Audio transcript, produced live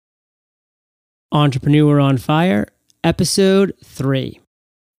Entrepreneur on Fire, Episode 3.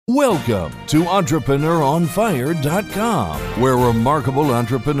 Welcome to EntrepreneurOnFire.com, where remarkable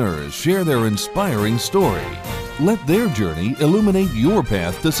entrepreneurs share their inspiring story. Let their journey illuminate your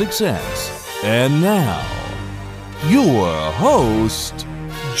path to success. And now, your host,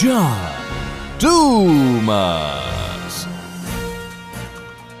 John Dumas.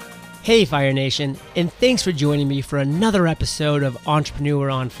 Hey Fire Nation, and thanks for joining me for another episode of Entrepreneur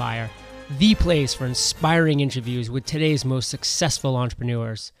on Fire, the place for inspiring interviews with today's most successful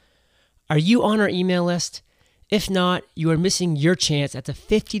entrepreneurs. Are you on our email list? If not, you are missing your chance at the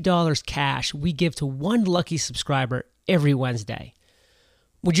 $50 cash we give to one lucky subscriber every Wednesday.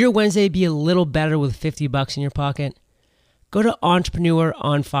 Would your Wednesday be a little better with $50 in your pocket? Go to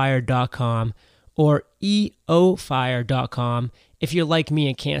EntrepreneurOnFire.com or EOFire.com if you're like me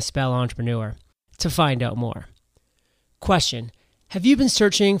and can't spell entrepreneur to find out more. Question: have you been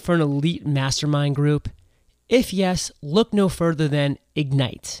searching for an elite mastermind group? If yes, look no further than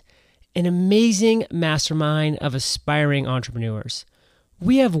Ignite, an amazing mastermind of aspiring entrepreneurs.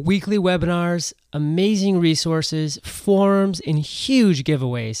 We have weekly webinars, amazing resources, forums, and huge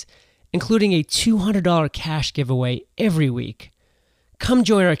giveaways, including a $200 cash giveaway every week. Come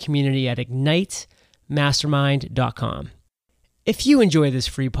join our community at ignitemastermind.com. If you enjoy this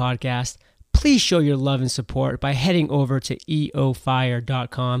free podcast, please show your love and support by heading over to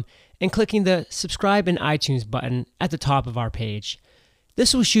eofire.com and clicking the subscribe in iTunes button at the top of our page.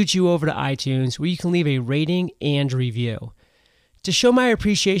 This will shoot you over to iTunes where you can leave a rating and review. To show my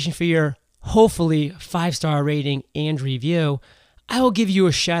appreciation for your hopefully 5-star rating and review, I will give you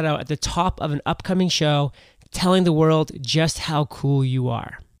a shout out at the top of an upcoming show telling the world just how cool you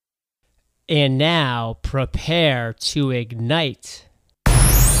are. And now, prepare to ignite.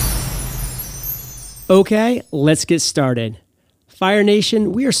 Okay, let's get started. Fire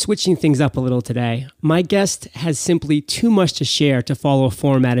Nation, we are switching things up a little today. My guest has simply too much to share to follow a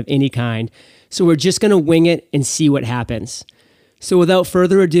format of any kind, so we're just going to wing it and see what happens. So without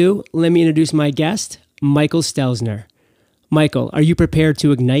further ado, let me introduce my guest, Michael Stelzner. Michael, are you prepared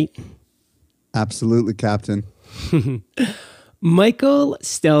to ignite? Absolutely, Captain. Michael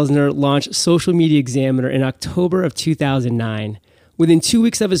Stelzner launched Social Media Examiner in October of 2009. Within 2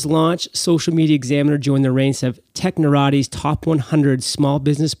 weeks of his launch, Social Media Examiner joined the ranks of Technorati's top 100 small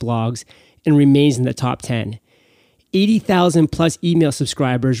business blogs and remains in the top 10. 80,000 plus email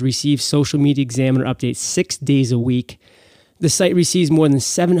subscribers receive Social Media Examiner updates 6 days a week. The site receives more than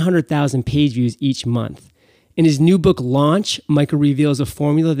 700,000 page views each month. In his new book, Launch, Michael reveals a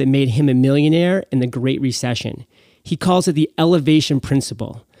formula that made him a millionaire in the Great Recession. He calls it the elevation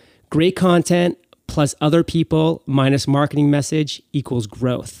principle. Great content plus other people minus marketing message equals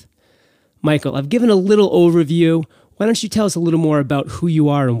growth. Michael, I've given a little overview. Why don't you tell us a little more about who you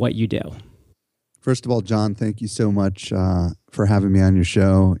are and what you do? First of all, John, thank you so much for having me on your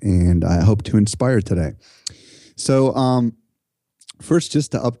show, and I hope to inspire today. So first,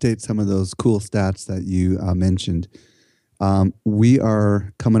 just to update some of those cool stats that you mentioned, we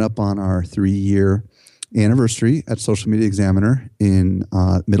are coming up on our 3-year anniversary at Social Media Examiner in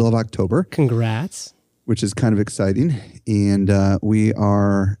middle of October. Congrats. Which is kind of exciting. And we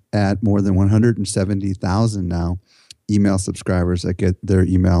are at more than 170,000 now email subscribers that get their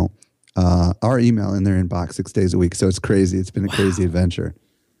email, our email in their inbox 6 days a week. So it's crazy. It's been a crazy adventure.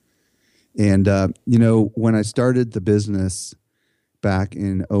 And, when I started the business back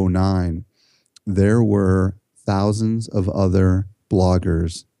in 2009, there were thousands of other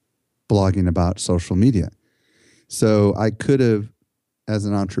bloggers blogging about social media. So I could have, as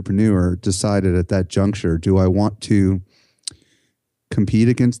an entrepreneur, decided at that juncture, do I want to compete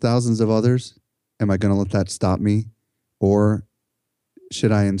against thousands of others? Am I going to let that stop me? Or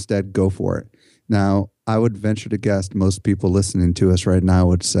should I instead go for it? Now, I would venture to guess most people listening to us right now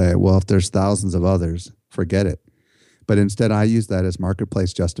would say, well, if there's thousands of others, forget it. But instead, I use that as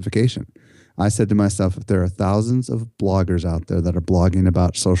marketplace justification. I said to myself, if there are thousands of bloggers out there that are blogging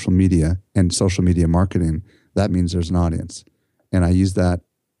about social media and social media marketing, that means there's an audience. And I use that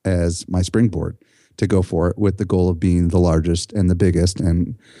as my springboard to go for it with the goal of being the largest and the biggest.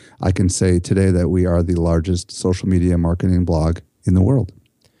 And I can say today that we are the largest social media marketing blog in the world.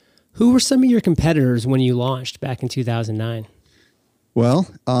 Who were some of your competitors when you launched back in 2009? Well,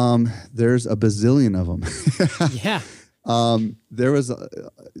 there's a bazillion of them. Yeah. There was,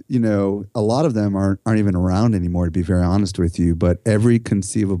 a lot of them aren't even around anymore, to be very honest with you, but every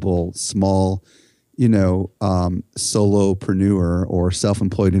conceivable small, solopreneur or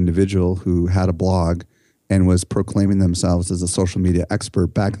self-employed individual who had a blog and was proclaiming themselves as a social media expert.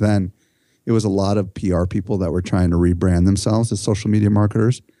 Back then, it was a lot of PR people that were trying to rebrand themselves as social media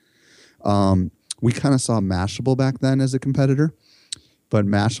marketers. We kind of saw Mashable back then as a competitor, but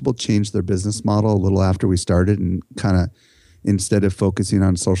Mashable changed their business model a little after we started, and kind of, instead of focusing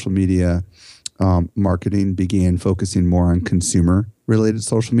on social media marketing, began focusing more on consumer related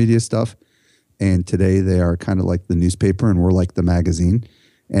social media stuff. And today they are kind of like the newspaper and we're like the magazine.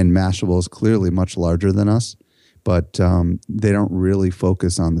 And Mashable is clearly much larger than us, but they don't really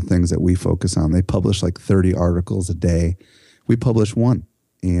focus on the things that we focus on. They publish like 30 articles a day. We publish one,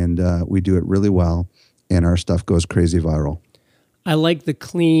 and we do it really well, and our stuff goes crazy viral. I like the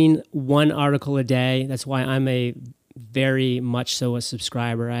clean one article a day. That's why I'm a very much so a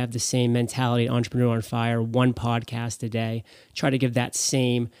subscriber. I have the same mentality, Entrepreneur on Fire, one podcast a day. Try to give that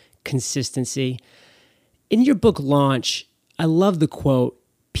same consistency. In your book Launch, I love the quote,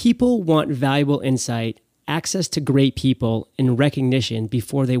 "People want valuable insight, access to great people, and recognition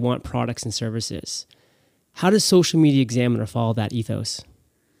before they want products and services." How does Social Media Examiner follow that ethos?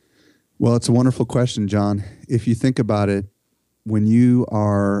 Well, it's a wonderful question, John. If you think about it, when you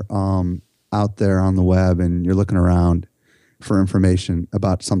are out there on the web and you're looking around for information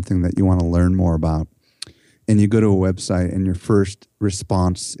about something that you want to learn more about, and you go to a website and your first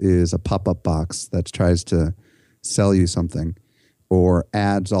response is a pop-up box that tries to sell you something, or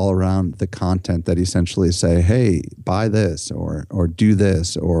ads all around the content that essentially say, hey, buy this or do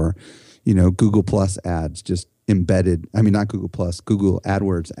this, or Google Plus ads just embedded. I mean, not Google Plus, Google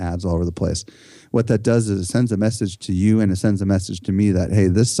AdWords ads all over the place. What that does is it sends a message to you and it sends a message to me that, hey,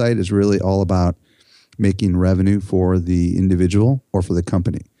 this site is really all about making revenue for the individual or for the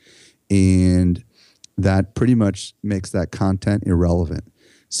company. And that pretty much makes that content irrelevant.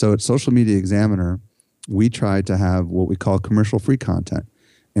 So at Social Media Examiner, we try to have what we call commercial-free content.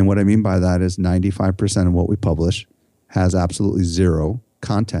 And what I mean by that is 95% of what we publish has absolutely zero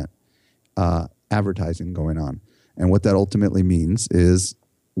content advertising going on. And what that ultimately means is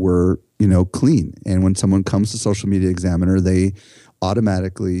we're, clean. And when someone comes to Social Media Examiner, they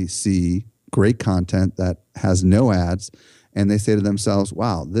automatically see great content that has no ads, and they say to themselves,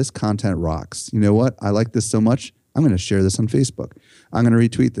 wow, this content rocks. You know what? I like this so much, I'm going to share this on Facebook. I'm going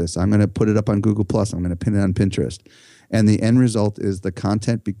to retweet this. I'm going to put it up on Google+. I'm going to pin it on Pinterest. And the end result is the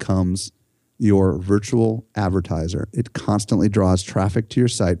content becomes your virtual advertiser. It constantly draws traffic to your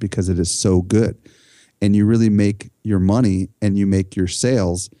site because it is so good. And you really make your money and you make your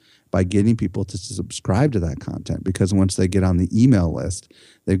sales by getting people to subscribe to that content, because once they get on the email list,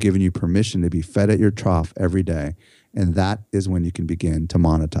 they've given you permission to be fed at your trough every day. And that is when you can begin to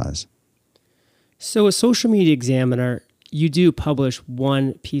monetize. So a Social Media Examiner, you do publish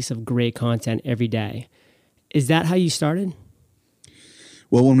one piece of great content every day. Is that how you started?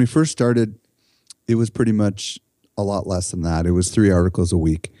 Well, when we first started, it was pretty much a lot less than that. It was 3 articles a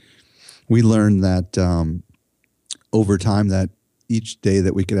week. We learned that over time that each day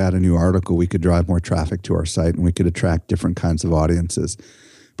that we could add a new article, we could drive more traffic to our site and we could attract different kinds of audiences.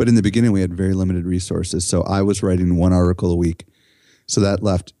 But in the beginning, we had very limited resources. So I was writing 1 article a week. So that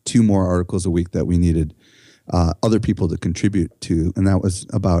left 2 more articles a week that we needed other people to contribute to. And that was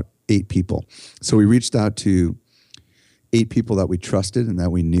about 8 people. So we reached out to 8 people that we trusted and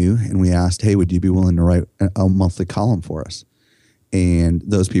that we knew. And we asked, hey, would you be willing to write a monthly column for us? And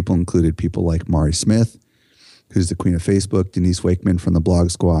those people included people like Mari Smith, who's the queen of Facebook, Denise Wakeman from the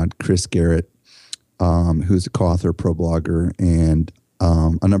Blog Squad, Chris Garrett, who's a co-author, pro blogger, and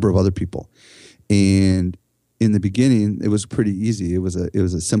a number of other people. And in the beginning, it was pretty easy. It was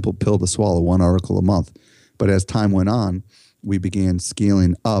a simple pill to swallow, 1 article a month. But as time went on, we began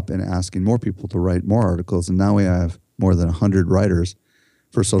scaling up and asking more people to write more articles. And now we have more than 100 writers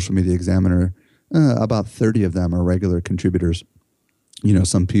for Social Media Examiner. About 30 of them are regular contributors.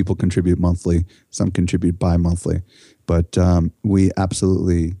 Some people contribute monthly, some contribute bi-monthly. But we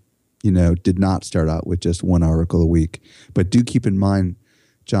absolutely, did not start out with just 1 article a week. But do keep in mind,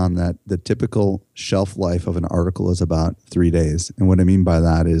 John, that the typical shelf life of an article is about 3 days. And what I mean by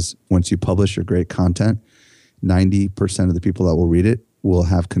that is once you publish your great content, 90% of the people that will read it will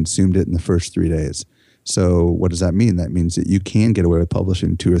have consumed it in the first 3 days. So what does that mean? That means that you can get away with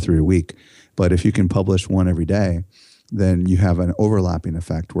publishing 2 or 3 a week. But if you can publish 1 every day, then you have an overlapping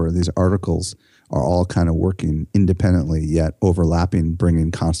effect where these articles are all kind of working independently, yet overlapping, bringing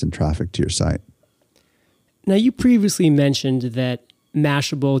constant traffic to your site. Now, you previously mentioned that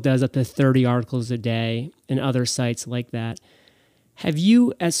Mashable does up to 30 articles a day and other sites like that. Have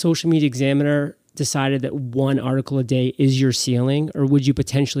you, at Social Media Examiner, decided that 1 article a day is your ceiling, or would you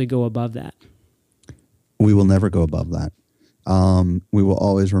potentially go above that? We will never go above that. We will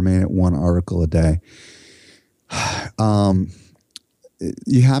always remain at 1 article a day.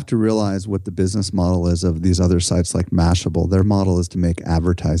 You have to realize what the business model is of these other sites like Mashable. Their model is to make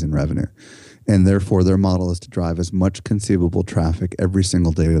advertising revenue. And therefore, their model is to drive as much conceivable traffic every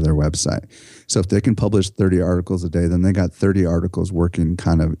single day to their website. So if they can publish 30 articles a day, then they got 30 articles working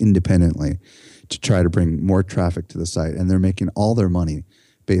kind of independently to try to bring more traffic to the site. And they're making all their money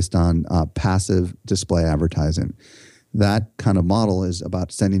based on passive display advertising. That kind of model is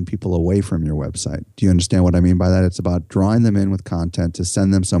about sending people away from your website. Do you understand what I mean by that? It's about drawing them in with content to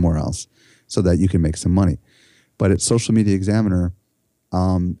send them somewhere else so that you can make some money. But at Social Media Examiner,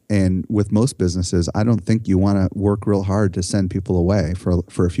 and with most businesses, I don't think you want to work real hard to send people away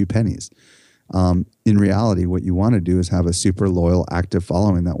for a few pennies. In reality, what you want to do is have a super loyal, active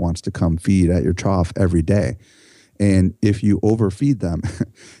following that wants to come feed at your trough every day. And if you overfeed them,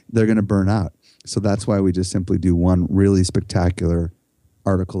 they're going to burn out. So that's why we just simply do one really spectacular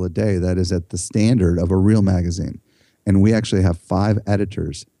article a day that is at the standard of a real magazine. And we actually have 5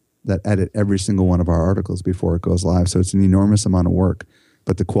 editors that edit every single one of our articles before it goes live. So it's an enormous amount of work,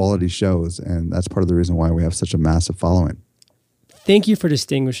 but the quality shows. And that's part of the reason why we have such a massive following. Thank you for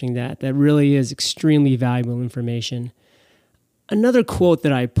distinguishing that. That really is extremely valuable information. Another quote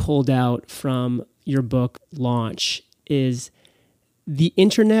that I pulled out from your book launch is, "The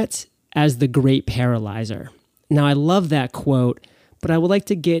internet as the great paralyzer." Now, I love that quote, but I would like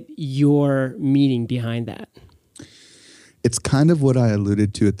to get your meaning behind that. It's kind of what I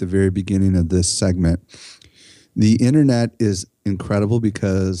alluded to at the very beginning of this segment. The internet is incredible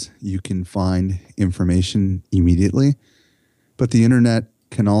because you can find information immediately, but the internet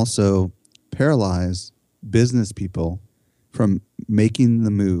can also paralyze business people from making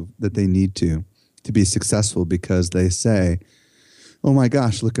the move that they need to be successful, because they say, oh my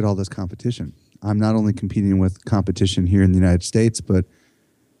gosh, look at all this competition. I'm not only competing with competition here in the United States, but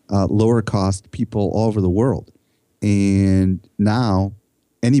lower cost people all over the world. And now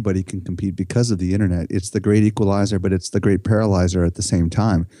anybody can compete because of the internet. It's the great equalizer, but it's the great paralyzer at the same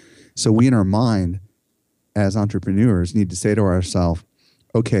time. So we in our mind as entrepreneurs need to say to ourselves,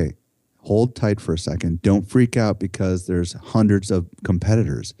 okay, hold tight for a second. Don't freak out because there's hundreds of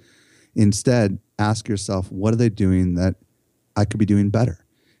competitors. Instead, ask yourself, what are they doing that I could be doing better?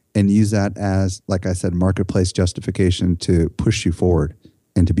 And use that as, like I said, marketplace justification to push you forward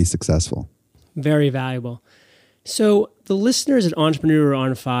and to be successful. Very valuable. So the listeners at Entrepreneur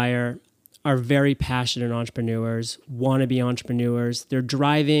on Fire are very passionate entrepreneurs, want to be entrepreneurs. They're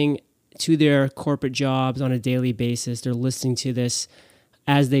driving to their corporate jobs on a daily basis. They're listening to this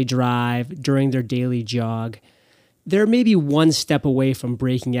as they drive, during their daily jog. They're maybe one step away from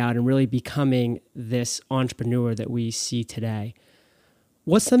breaking out and really becoming this entrepreneur that we see today.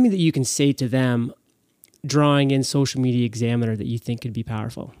 What's something that you can say to them, drawing in Social Media Examiner, that you think could be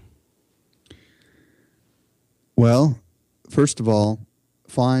powerful? Well, first of all,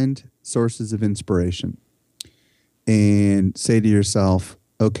 find sources of inspiration and say to yourself,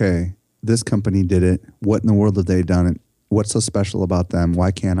 okay, this company did it. What in the world have they done it? What's so special about them? Why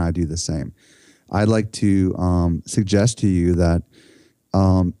can't I do the same? I'd like to suggest to you that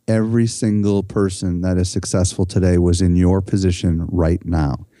every single person that is successful today was in your position right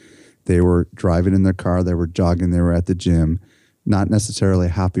now. They were driving in their car, they were jogging, they were at the gym, not necessarily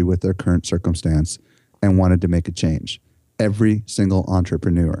happy with their current circumstance and wanted to make a change. Every single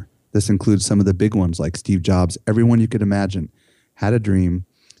entrepreneur. This includes some of the big ones like Steve Jobs. Everyone you could imagine had a dream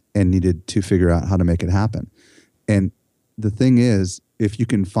and needed to figure out how to make it happen. And the thing is, if you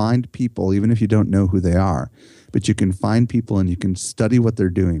can find people, even if you don't know who they are, but you can find people and you can study what they're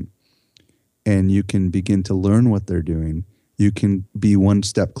doing and you can begin to learn what they're doing, you can be one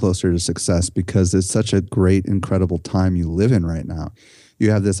step closer to success, because it's such a great, incredible time you live in right now. You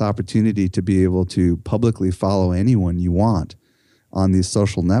have this opportunity to be able to publicly follow anyone you want on these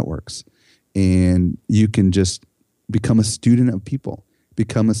social networks. And you can just become a student of people,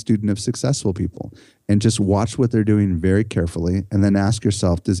 become a student of successful people, and just watch what they're doing very carefully. And then ask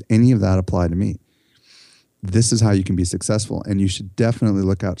yourself, does any of that apply to me? This is how you can be successful. And you should definitely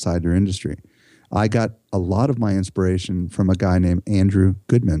look outside your industry. I got a lot of my inspiration from a guy named Andrew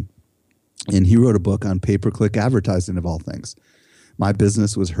Goodman. And he wrote a book on pay-per-click advertising, of all things. My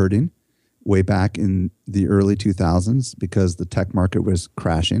business was hurting way back in the early 2000s because the tech market was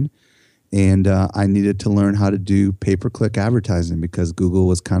crashing. And I needed to learn how to do pay-per-click advertising because Google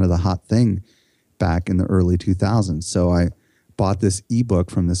was kind of the hot thing back in the early 2000s. So I bought this ebook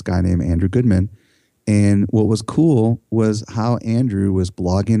from this guy named Andrew Goodman. And what was cool was how Andrew was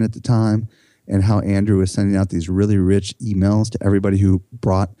blogging at the time and how Andrew was sending out these really rich emails to everybody who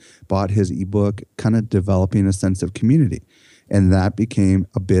bought his ebook, kind of developing a sense of community. And that became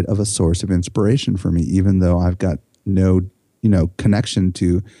a bit of a source of inspiration for me, even though I've got no, connection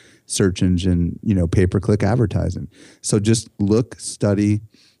to search engine, pay-per-click advertising. So just look, study,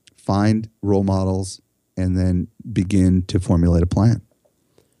 find role models, and then begin to formulate a plan.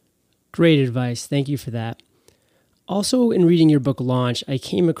 Great advice. Thank you for that. Also, in reading your book Launch, I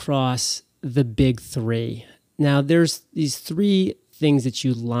came across the big three. Now, there's these three things that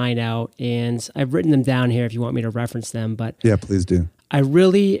you line out, and I've written them down here if you want me to reference them. But yeah, please do. I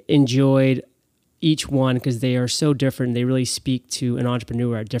really enjoyed each one because they are so different. They really speak to an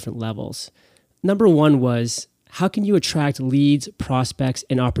entrepreneur at different levels. Number one was, how can you attract leads, prospects,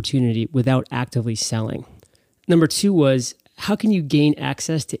 and opportunity without actively selling? Number two was, how can you gain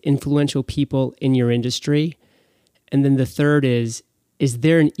access to influential people in your industry? And then the third is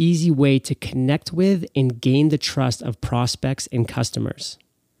there an easy way to connect with and gain the trust of prospects and customers?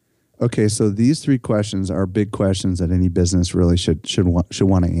 Okay, so these three questions are big questions that any business really should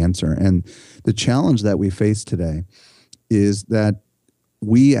want to answer. And the challenge that we face today is that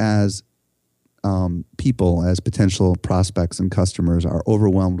we as people, as potential prospects and customers, are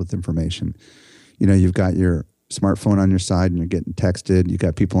overwhelmed with information. You know, you've got your smartphone on your side and you're getting texted. You've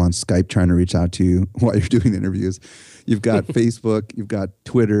got people on Skype trying to reach out to you while you're doing interviews. You've got Facebook, you've got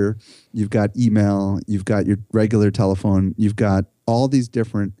Twitter, you've got email, you've got your regular telephone. You've got all these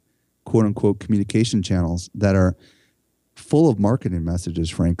different quote unquote communication channels that are full of marketing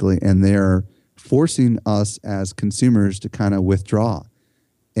messages, frankly, and they're forcing us as consumers to kind of withdraw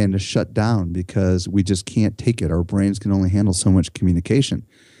and to shut down because we just can't take it. Our brains can only handle so much communication.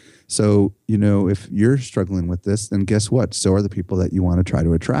 So, you know, if you're struggling with this, then guess what? So are the people that you want to try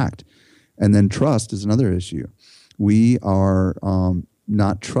to attract. And then trust is another issue. We are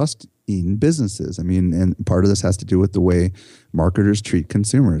not trusting businesses. I mean, and part of this has to do with the way marketers treat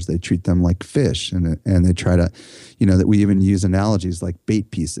consumers. They treat them like fish, and they try to, you know, that we even use analogies like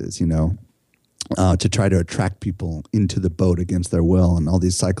bait pieces, you know, to try to attract people into the boat against their will, and all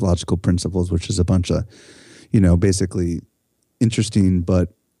these psychological principles, which is a bunch of, you know, basically interesting,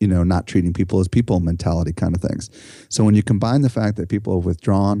 but, you know, not treating people as people mentality kind of things. So when you combine the fact that people have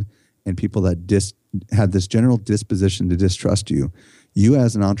withdrawn and people that have this general disposition to distrust you, you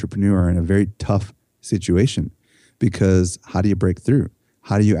as an entrepreneur are in a very tough situation, because how do you break through?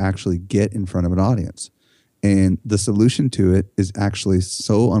 How do you actually get in front of an audience? And the solution to it is actually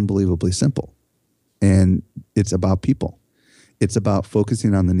so unbelievably simple. And it's about people. It's about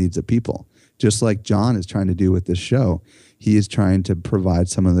focusing on the needs of people. Just like John is trying to do with this show, he is trying to provide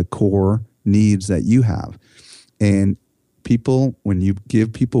some of the core needs that you have. And people, when you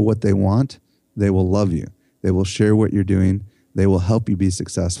give people what they want, they will love you. They will share what you're doing. They will help you be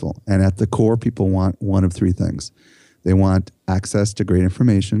successful. And at the core, people want one of three things. They want access to great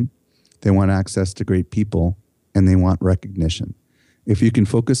information, they want access to great people, and they want recognition. If you can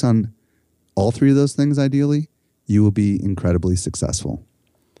focus on all three of those things, ideally, you will be incredibly successful.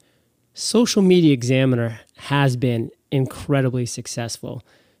 Social Media Examiner has been incredibly successful.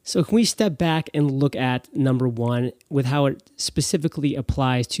 So can we step back and look at number one with how it specifically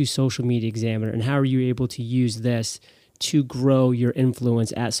applies to Social Media Examiner, and how are you able to use this to grow your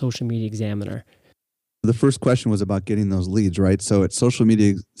influence at Social Media Examiner? The first question was about getting those leads, right? So at Social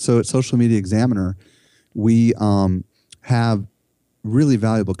Media Examiner, we have really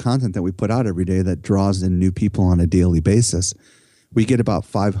valuable content that we put out every day that draws in new people on a daily basis. We get about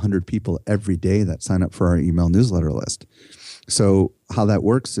 500 people every day that sign up for our email newsletter list. So how that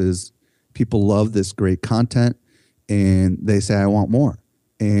works is people love this great content and they say, I want more.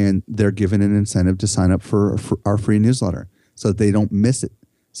 And they're given an incentive to sign up for our free newsletter so that they don't miss it.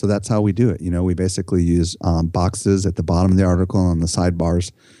 So that's how we do it. You know, we basically use boxes at the bottom of the article and on the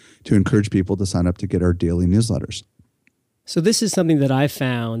sidebars to encourage people to sign up to get our daily newsletters. So this is something that I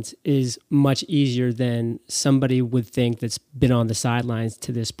found is much easier than somebody would think that's been on the sidelines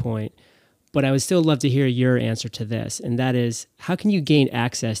to this point. But I would still love to hear your answer to this, and that is, how can you gain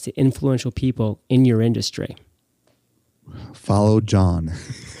access to influential people in your industry? Follow John.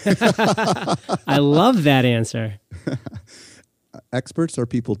 I love that answer. Experts are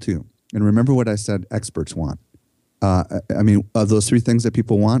people too. And remember what I said experts want. I mean, of those three things that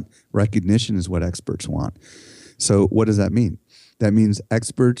people want, recognition is what experts want. So what does that mean? That means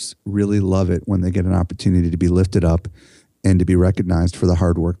experts really love it when they get an opportunity to be lifted up and to be recognized for the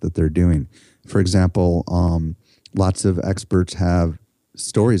hard work that they're doing. For example, lots of experts have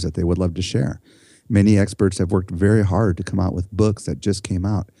stories that they would love to share. Many experts have worked very hard to come out with books that just came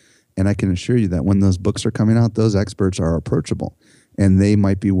out. And I can assure you that when those books are coming out, those experts are approachable and they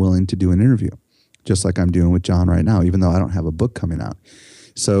might be willing to do an interview, just like I'm doing with John right now, even though I don't have a book coming out.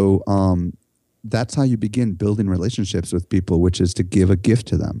 So that's how you begin building relationships with people, which is to give a gift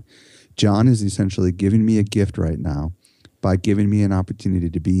to them. John is essentially giving me a gift right now by giving me an opportunity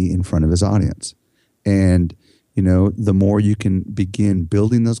to be in front of his audience. And the more you can begin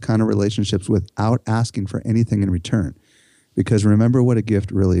building those kind of relationships without asking for anything in return. Because remember what a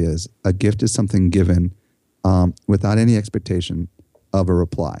gift really is. A gift is something given without any expectation of a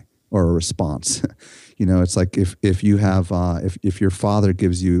reply or a response. It's like if you have if your father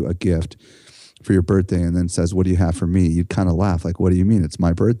gives you a gift for your birthday and then says, "What do you have for me?" You'd kind of laugh like, "What do you mean? It's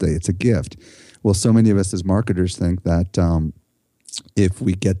my birthday. It's a gift." Well, so many of us as marketers think that if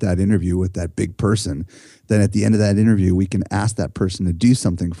we get that interview with that big person, then at the end of that interview, we can ask that person to do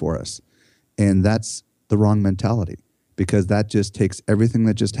something for us. And that's the wrong mentality, because that just takes everything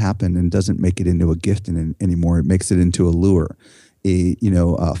that just happened and doesn't make it into a gift anymore. It makes it into a lure,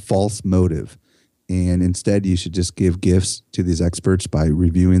 a false motive. And instead, you should just give gifts to these experts by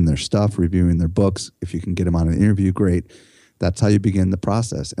reviewing their stuff, reviewing their books. If you can get them on an interview, great. That's how you begin the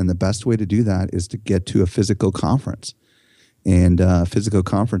process. And the best way to do that is to get to a physical conference. And physical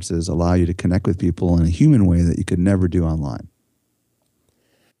conferences allow you to connect with people in a human way that you could never do online.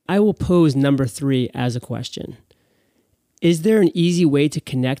 I will pose number 3 as a question. Is there an easy way to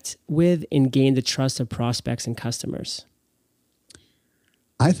connect with and gain the trust of prospects and customers?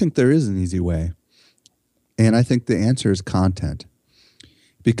 I think there is an easy way. And I think the answer is content.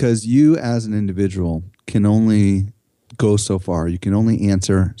 Because you as an individual can only go so far. You can only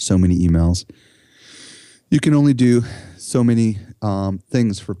answer so many emails. You can only do so many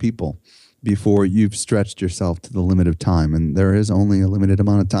things for people before you've stretched yourself to the limit of time. And there is only a limited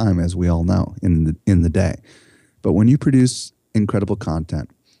amount of time, as we all know, in the day. But when you produce incredible content,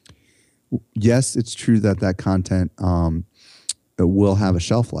 yes, it's true that content will have a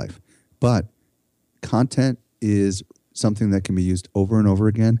shelf life. But content is something that can be used over and over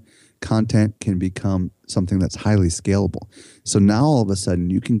again. Content can become something that's highly scalable. So now all of a sudden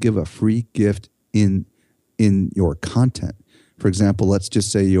you can give a free gift in your content. For example, let's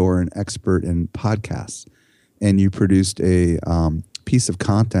just say you're an expert in podcasts and you produced a piece of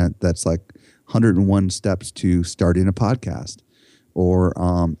content that's like 101 steps to starting a podcast, or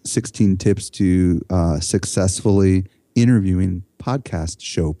 16 tips to successfully interviewing podcast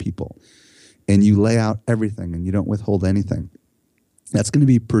show people. And you lay out everything and you don't withhold anything. That's going to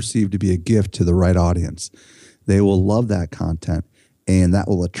be perceived to be a gift to the right audience. They will love that content and that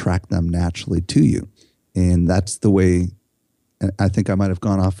will attract them naturally to you. And that's the way. I think I might have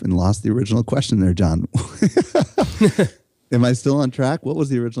gone off and lost the original question there, John. Am I still on track? What was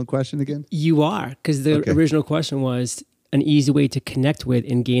the original question again? You are, because the original question was an easy way to connect with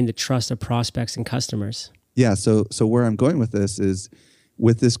and gain the trust of prospects and customers. Yeah, so where I'm going with this is,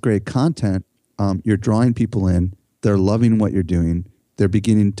 with this great content, you're drawing people in. They're loving what you're doing. They're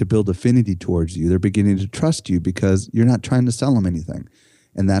beginning to build affinity towards you. They're beginning to trust you because you're not trying to sell them anything.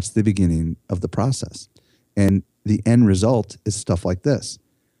 And that's the beginning of the process. And the end result is stuff like this.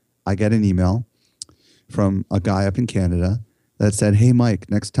 I get an email from a guy up in Canada that said, "Hey, Mike,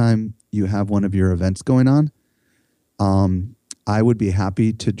 next time you have one of your events going on, I would be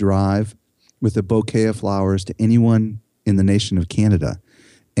happy to drive with a bouquet of flowers to anyone in the nation of Canada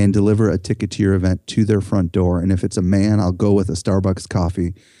and deliver a ticket to your event to their front door. And if it's a man, I'll go with a Starbucks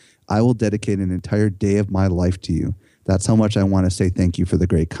coffee. I will dedicate an entire day of my life to you. That's how much I want to say thank you for the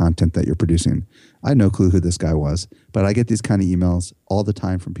great content that you're producing." I had no clue who this guy was, but I get these kind of emails all the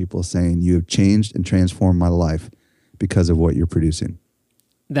time from people saying, "You have changed and transformed my life because of what you're producing."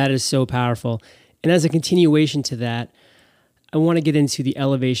 That is so powerful. And as a continuation to that, I want to get into the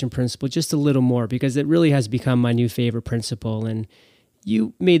elevation principle just a little more, because it really has become my new favorite principle. And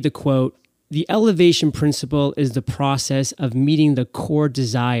you made the quote, "The elevation principle is the process of meeting the core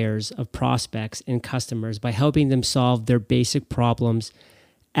desires of prospects and customers by helping them solve their basic problems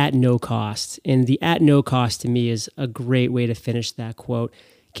at no cost." And the "at no cost" to me is a great way to finish that quote.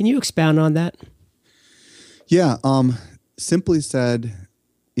 Can you expound on that? Yeah. Simply said,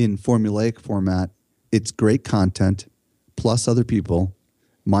 in formulaic format, it's great content plus other people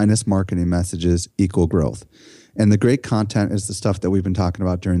minus marketing messages equal growth. And the great content is the stuff that we've been talking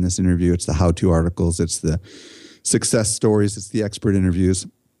about during this interview. It's the how-to articles. It's the success stories. It's the expert interviews.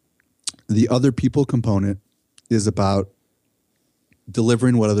 The other people component is about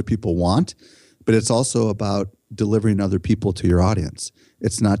delivering what other people want, but it's also about delivering other people to your audience.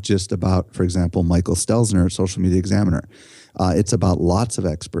 It's not just about, for example, Michael Stelzner at Social Media Examiner. It's about lots of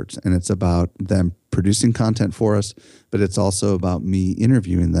experts, and it's about them producing content for us, but it's also about me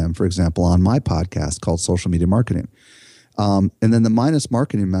interviewing them, for example, on my podcast called Social Media Marketing. And then the minus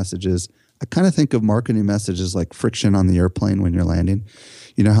marketing messages, I kind of think of marketing messages like friction on the airplane when you're landing.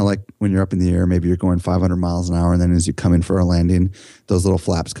 You know how, like, when you're up in the air, maybe you're going 500 miles an hour, and then as you come in for a landing, those little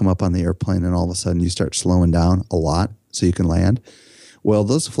flaps come up on the airplane, and all of a sudden you start slowing down a lot so you can land. Well,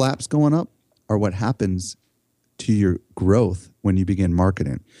 those flaps going up are what happens to your growth when you begin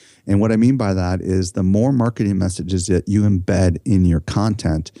marketing. And what I mean by that is the more marketing messages that you embed in your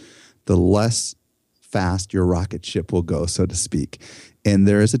content, the less fast your rocket ship will go, so to speak. And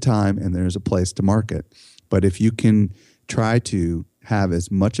there is a time and there is a place to market. But if you can try to have as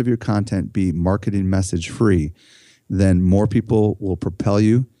much of your content be marketing message free, then more people will propel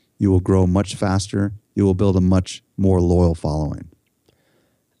you. You will grow much faster. You will build a much more loyal following.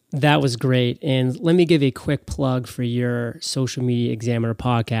 That was great. And let me give a quick plug for your Social Media Examiner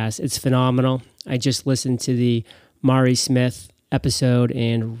podcast. It's phenomenal. I just listened to the Mari Smith episode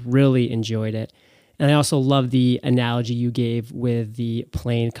and really enjoyed it. And I also love the analogy you gave with the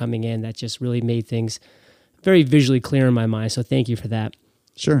plane coming in. That just really made things very visually clear in my mind. So thank you for that.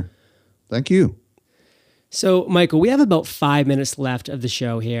 Sure. Thank you. So, Michael, we have about 5 minutes left of the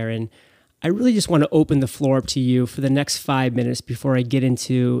show here, and I really just want to open the floor up to you for the next 5 minutes before I get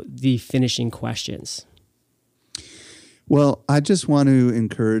into the finishing questions. Well, I just want to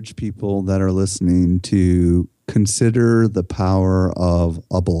encourage people that are listening to consider the power of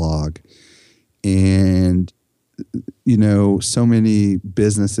a blog. And, you know, so many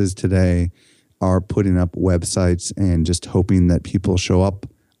businesses today are putting up websites and just hoping that people show up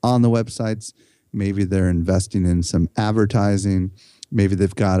on the websites. Maybe they're investing in some advertising. Maybe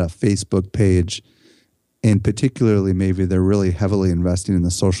they've got a Facebook page. And particularly, maybe they're really heavily investing in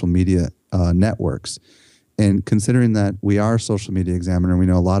the social media networks. And considering that we are a social media examiner, we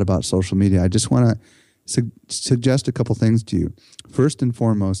know a lot about social media, I just want to suggest a couple things to you. First and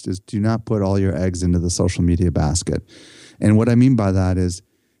foremost is do not put all your eggs into the social media basket. And what I mean by that is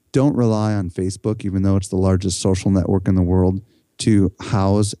don't rely on Facebook, even though it's the largest social network in the world, to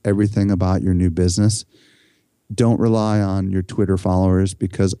house everything about your new business. Don't rely on your Twitter followers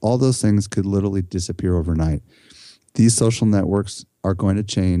because all those things could literally disappear overnight. These social networks are going to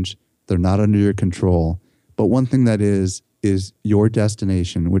change. They're not under your control. But one thing that is your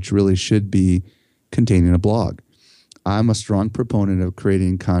destination, which really should be containing a blog. I'm a strong proponent of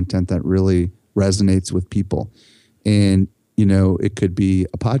creating content that really resonates with people. And, you know, it could be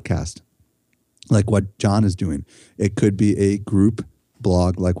a podcast like what John is doing. It could be a group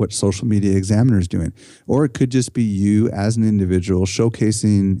blog like what Social Media Examiner is doing. Or it could just be you as an individual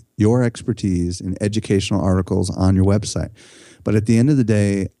showcasing your expertise in educational articles on your website. But at the end of the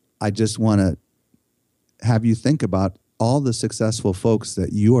day, I just want to have you think about all the successful folks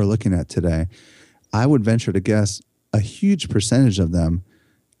that you are looking at today. I would venture to guess a huge percentage of them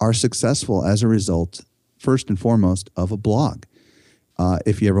are successful as a result, first and foremost, of a blog.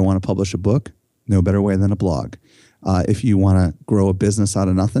 If you ever want to publish a book, no better way than a blog. If you want to grow a business out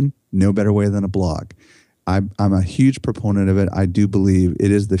of nothing, no better way than a blog. I'm a huge proponent of it. I do believe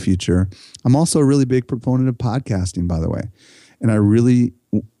it is the future. I'm also a really big proponent of podcasting, by the way. And I really,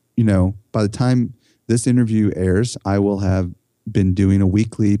 you know, by the time this interview airs, I will have been doing a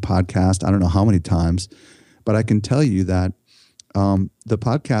weekly podcast. I don't know how many times, but I can tell you that the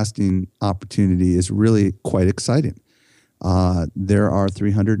podcasting opportunity is really quite exciting. There are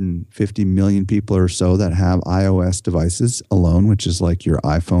 350 million people or so that have iOS devices alone, which is like your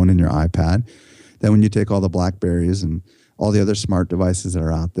iPhone and your iPad. Then when you take all the BlackBerries and all the other smart devices that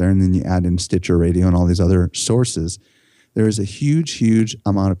are out there, and then you add in Stitcher Radio and all these other sources, there is a huge, huge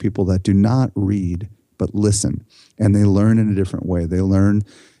amount of people that do not read but listen, and they learn in a different way. They learn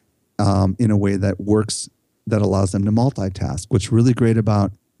in a way that works, that allows them to multitask. What's really great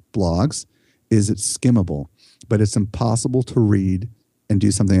about blogs is it's skimmable, but it's impossible to read and do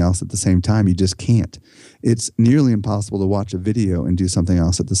something else at the same time. You just can't. It's nearly impossible to watch a video and do something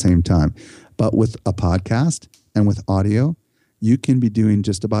else at the same time. But with a podcast and with audio, you can be doing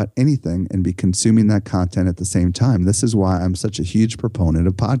just about anything and be consuming that content at the same time. This is why I'm such a huge proponent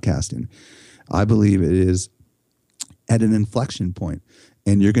of podcasting. I believe it is at an inflection point,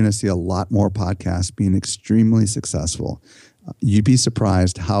 and you're going to see a lot more podcasts being extremely successful. You'd be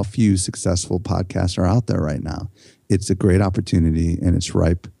surprised how few successful podcasts are out there right now. It's a great opportunity, and it's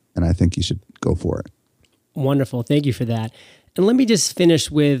ripe, and I think you should go for it. Wonderful. Thank you for that. And let me just finish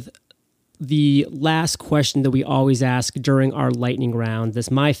with the last question that we always ask during our lightning round.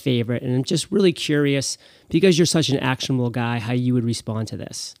 That's my favorite, and I'm just really curious, because you're such an actionable guy, how you would respond to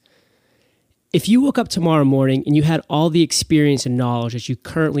this. If you woke up tomorrow morning and you had all the experience and knowledge that you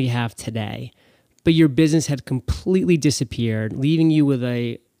currently have today, but your business had completely disappeared, leaving you with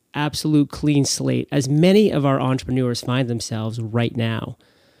a absolute clean slate, as many of our entrepreneurs find themselves right now,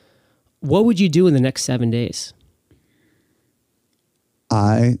 what would you do in the next 7 days?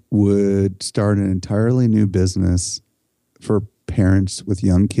 I would start an entirely new business for parents with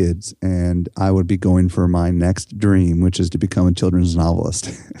young kids, and I would be going for my next dream, which is to become a children's novelist.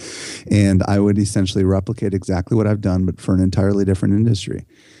 And I would essentially replicate exactly what I've done, but for an entirely different industry.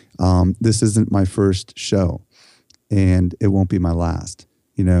 This isn't my first show, and it won't be my last.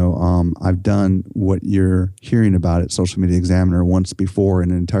 I've done what you're hearing about at Social Media Examiner once before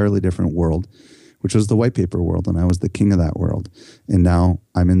in an entirely different world, which was the white paper world, and I was the king of that world. And now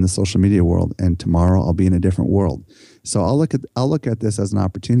I'm in the social media world, and tomorrow I'll be in a different world. So I'll look at this as an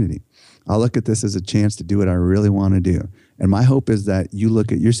opportunity. I'll look at this as a chance to do what I really want to do. And my hope is that you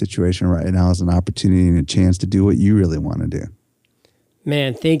look at your situation right now as an opportunity and a chance to do what you really want to do.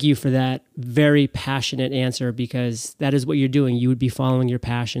 Man, thank you for that very passionate answer, because that is what you're doing. You would be following your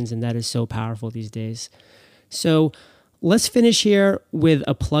passions, and that is so powerful these days. So let's finish here with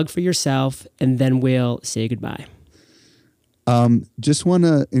a plug for yourself, and then we'll say goodbye. Just want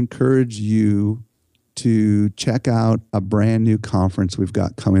to encourage you to check out a brand new conference we've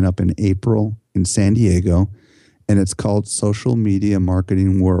got coming up in April in San Diego, and it's called Social Media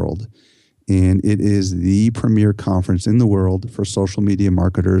Marketing World. And it is the premier conference in the world for social media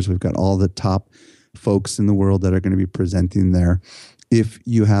marketers. We've got all the top folks in the world that are going to be presenting there. If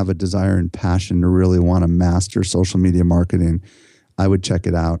you have a desire and passion to really want to master social media marketing, I would check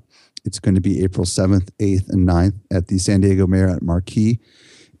it out. It's going to be April 7th, 8th, and 9th at the San Diego Marriott Marquis,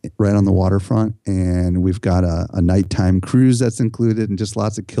 right on the waterfront. And we've got a nighttime cruise that's included and just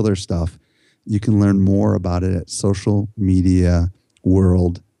lots of killer stuff. You can learn more about it at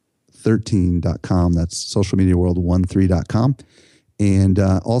socialmediaworld13.com. That's socialmediaworld13.com. And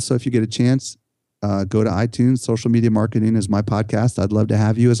also, if you get a chance, go to iTunes. Social Media Marketing is my podcast. I'd love to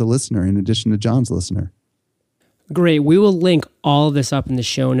have you as a listener in addition to John's listener. Great. We will link all of this up in the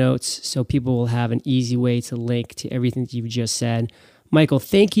show notes so people will have an easy way to link to everything that you've just said. Michael,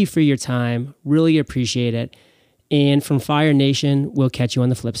 thank you for your time. Really appreciate it. And from Fire Nation, we'll catch you on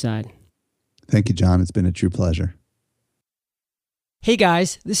the flip side. Thank you, John. It's been a true pleasure. Hey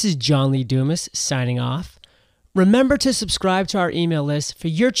guys, this is John Lee Dumas signing off. Remember to subscribe to our email list for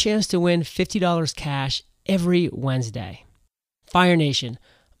your chance to win $50 cash every Wednesday. Fire Nation,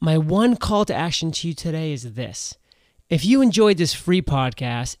 my one call to action to you today is this. If you enjoyed this free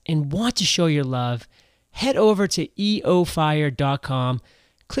podcast and want to show your love, head over to eofire.com,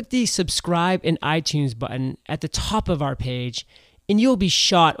 click the subscribe in iTunes button at the top of our page, and you'll be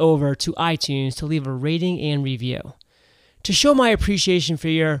shot over to iTunes to leave a rating and review. To show my appreciation for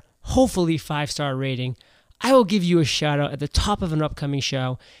your hopefully 5-star rating, I will give you a shout out at the top of an upcoming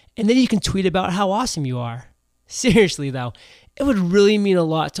show, and then you can tweet about how awesome you are. Seriously though, it would really mean a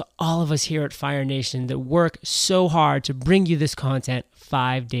lot to all of us here at Fire Nation that work so hard to bring you this content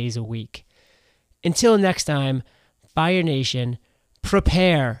 5 days a week. Until next time, Fire Nation,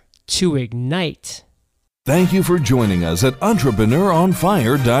 prepare to ignite. Thank you for joining us at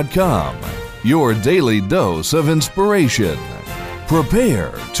EntrepreneurOnFire.com, your daily dose of inspiration.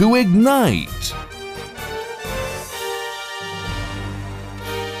 Prepare to ignite.